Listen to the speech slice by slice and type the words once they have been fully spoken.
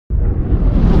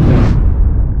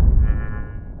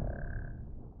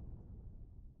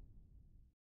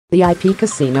The IP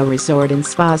Casino Resort and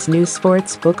Spa's new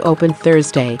sportsbook opened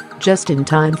Thursday, just in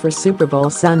time for Super Bowl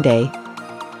Sunday.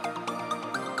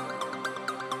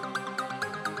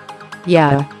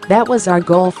 "Yeah, that was our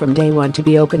goal from day one, to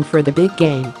be open for the big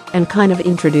game and kind of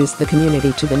introduce the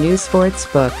community to the new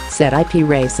sportsbook," said IP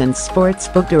Race and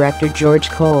Sportsbook Director George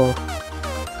Cole.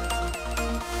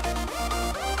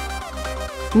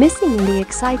 Missing in the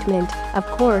excitement, of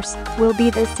course, will be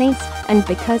the Saints, and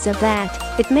because of that,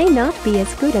 it may not be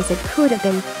as good as it could have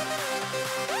been.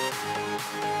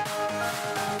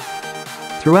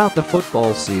 Throughout the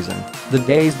football season, the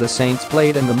days the Saints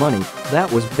played and the money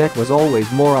that was bet was always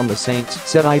more on the Saints,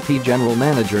 said IP General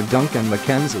Manager Duncan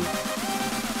McKenzie.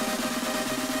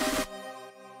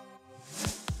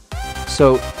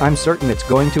 "So, I'm certain it's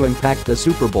going to impact the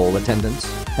Super Bowl attendance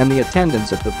and the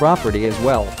attendance at the property as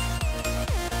well."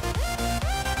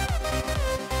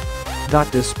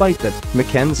 Despite that,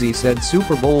 McKenzie said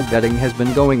Super Bowl betting has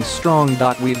been going strong.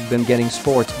 "We've been getting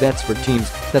sports bets for teams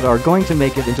that are going to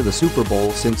make it into the Super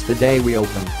Bowl since the day we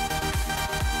opened.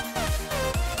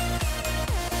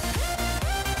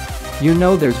 You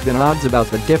know, there's been odds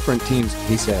about the different teams,"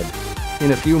 he said.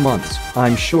 "In a few months,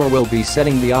 I'm sure we'll be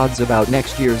setting the odds about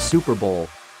next year's Super Bowl.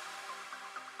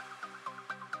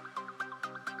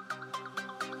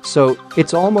 So,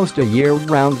 it's almost a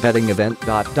year-round betting event.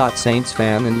 Saints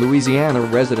fan and Louisiana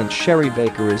resident Sherry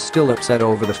Baker is still upset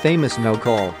over the famous no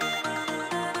call.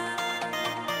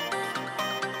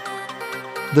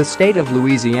 "The state of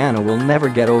Louisiana will never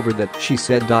get over that," she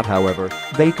said. However,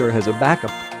 Baker has a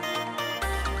backup.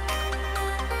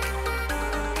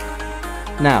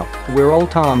 "Now, we're all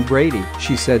Tom Brady,"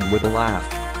 she said with a laugh.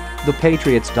 "The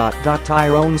Patriots.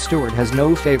 Tyrone Stewart has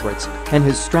no favorites, and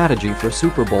his strategy for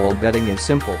Super Bowl betting is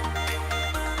simple.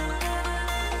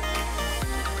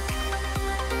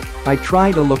 I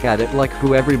try to look at it like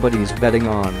who everybody's betting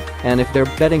on, and if they're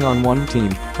betting on one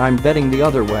team, I'm betting the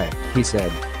other way," he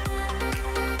said.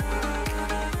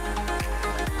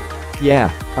 "Yeah,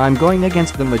 I'm going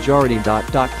against the majority.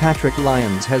 Patrick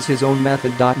Lyons has his own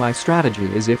method. My strategy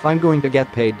is if I'm going to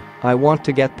get paid, I want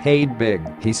to get paid big,"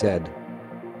 he said.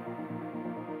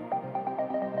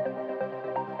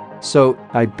 "So,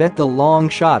 I bet the long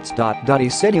shots. He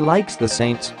said he likes the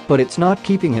Saints, but it's not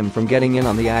keeping him from getting in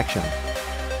on the action.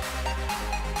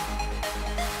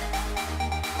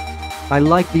 I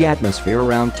like the atmosphere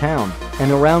around town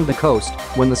and around the coast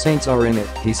when the Saints are in it,"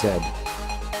 he said.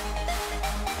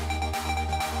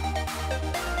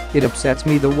 "It upsets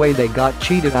me the way they got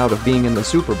cheated out of being in the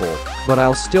Super Bowl, but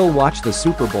I'll still watch the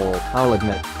Super Bowl, I'll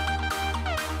admit."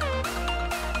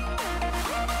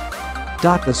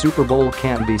 The Super Bowl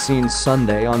can be seen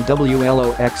Sunday on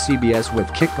WLOX CBS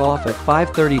with kickoff at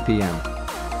 5:30 p.m.